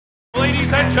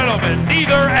Ladies and gentlemen,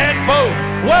 neither and both,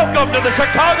 welcome to the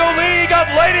Chicago League of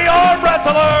Lady Arm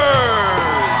Wrestlers!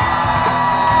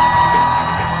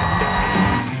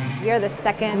 We are the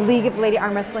second League of Lady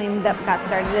Arm Wrestling that got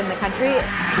started in the country.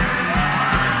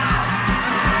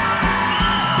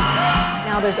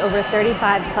 Now there's over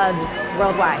 35 clubs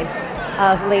worldwide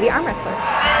of lady arm wrestlers.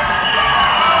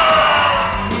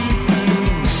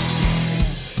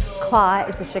 CLLAW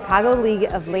is the Chicago League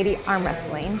of Lady Arm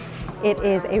Wrestling. It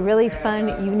is a really fun,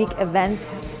 unique event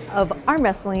of arm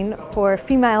wrestling for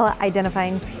female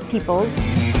identifying peoples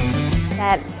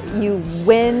that you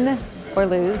win or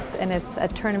lose, and it's a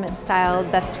tournament style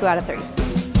best 2 out of 3.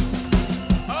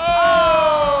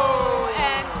 Oh,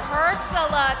 and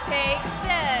Cursula takes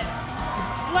it.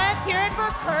 Let's hear it for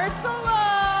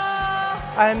Cursula.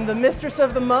 I'm the mistress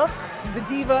of the muck, the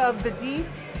diva of the deep,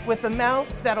 with a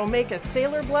mouth that'll make a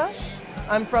sailor blush.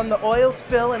 I'm from the oil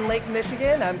spill in Lake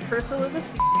Michigan. I'm Cursula the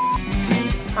Sea.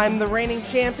 I'm the reigning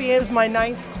champion. It's my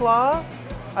 9th CLLAW.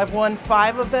 I've won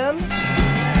 5 of them.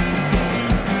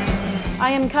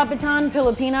 I am Kapitan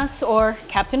Pilipinas, or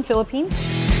Captain Philippines.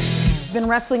 I've been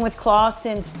wrestling with CLLAW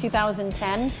since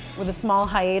 2010, with a small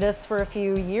hiatus for a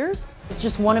few years. It's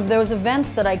just one of those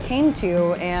events that I came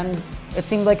to, and it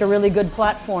seemed like a really good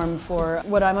platform for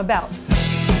what I'm about.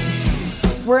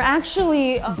 We're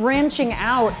actually branching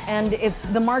out, and it's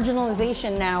the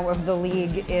marginalization now of the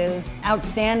league is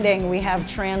outstanding. We have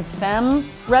trans femme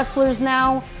wrestlers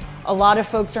now. A lot of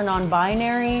folks are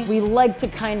non-binary. We like to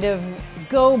kind of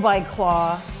go by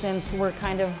CLLAW since we're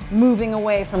kind of moving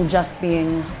away from just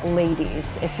being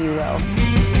ladies, if you will.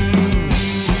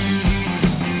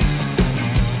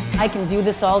 I can do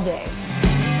this all day.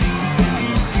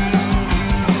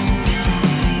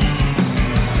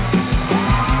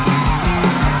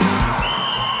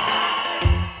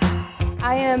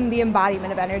 I am the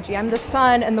embodiment of energy. I'm the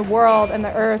sun and the world and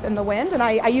the earth and the wind, and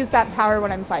I use that power when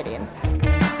I'm fighting.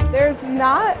 There's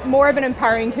not more of an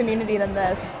empowering community than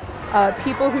this.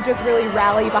 People who just really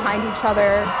rally behind each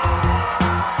other.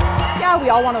 Yeah, we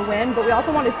all want to win, but we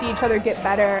also want to see each other get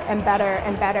better and better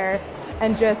and better,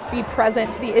 and just be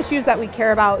present to the issues that we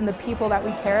care about and the people that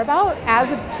we care about. As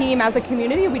a team, as a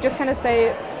community, we just kind of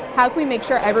say, how can we make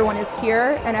sure everyone is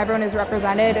here and everyone is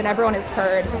represented and everyone is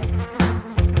heard?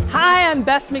 Hi, I'm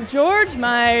Bess McGeorge.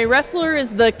 My wrestler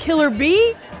is the Killer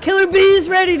Bee. Killer Bee's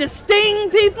ready to sting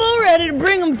people, ready to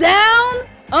bring them down.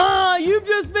 You've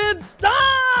just been stung!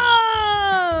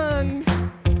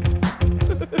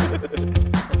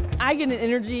 I get an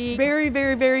energy, very,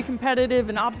 very, very competitive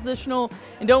and oppositional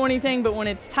and don't want anything, but when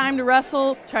it's time to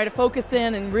wrestle, try to focus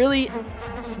in and really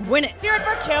win it. Let's hear it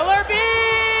for Killer Bee!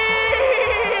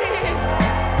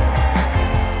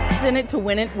 In it to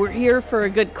win it. We're here for a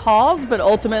good cause, but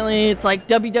ultimately it's like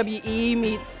WWE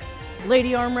meets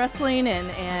lady arm wrestling,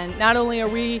 and not only are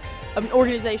we an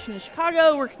organization in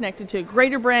Chicago, we're connected to a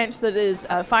greater branch that is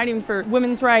fighting for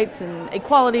women's rights and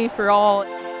equality for all.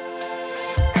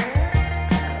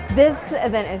 This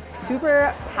event is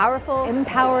super powerful,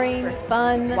 empowering,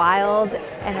 fun, wild,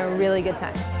 and a really good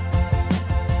time.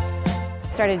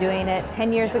 Started doing it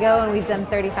 10 years ago, and we've done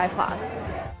 35 CLLAWs.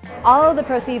 All of the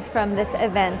proceeds from this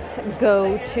event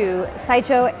go to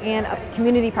Sideshow and a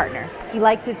community partner. We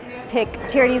like to pick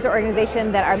charities or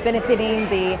organizations that are benefiting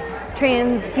the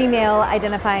trans female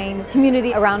identifying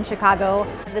community around Chicago.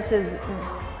 This is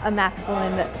a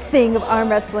masculine thing of arm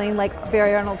wrestling, like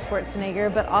very Arnold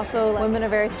Schwarzenegger, but also women are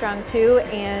very strong too.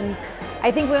 And I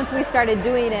think once we started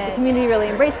doing it, the community really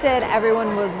embraced it.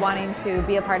 Everyone was wanting to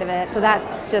be a part of it. So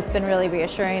that's just been really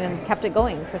reassuring and kept it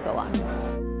going for so long.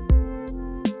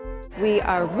 We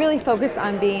are really focused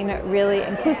on being really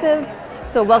inclusive,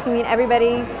 so welcoming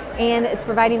everybody, and it's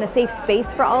providing a safe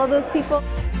space for all of those people.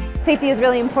 Safety is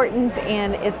really important,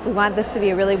 and we want this to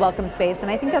be a really welcome space, and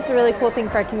I think that's a really cool thing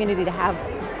for our community to have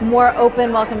more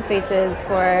open, welcome spaces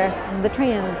for the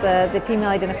trans, the female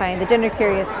identifying, the gender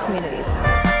curious communities.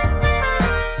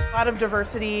 A lot of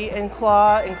diversity in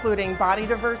CLLAW, including body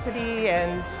diversity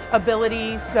and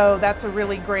ability, so that's a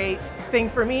really great thing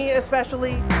for me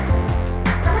especially.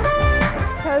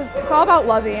 Because it's all about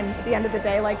loving at the end of the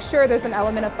day. Like, sure, there's an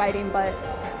element of fighting, but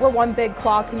we're one big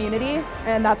CLLAW community,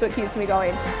 and that's what keeps me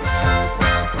going.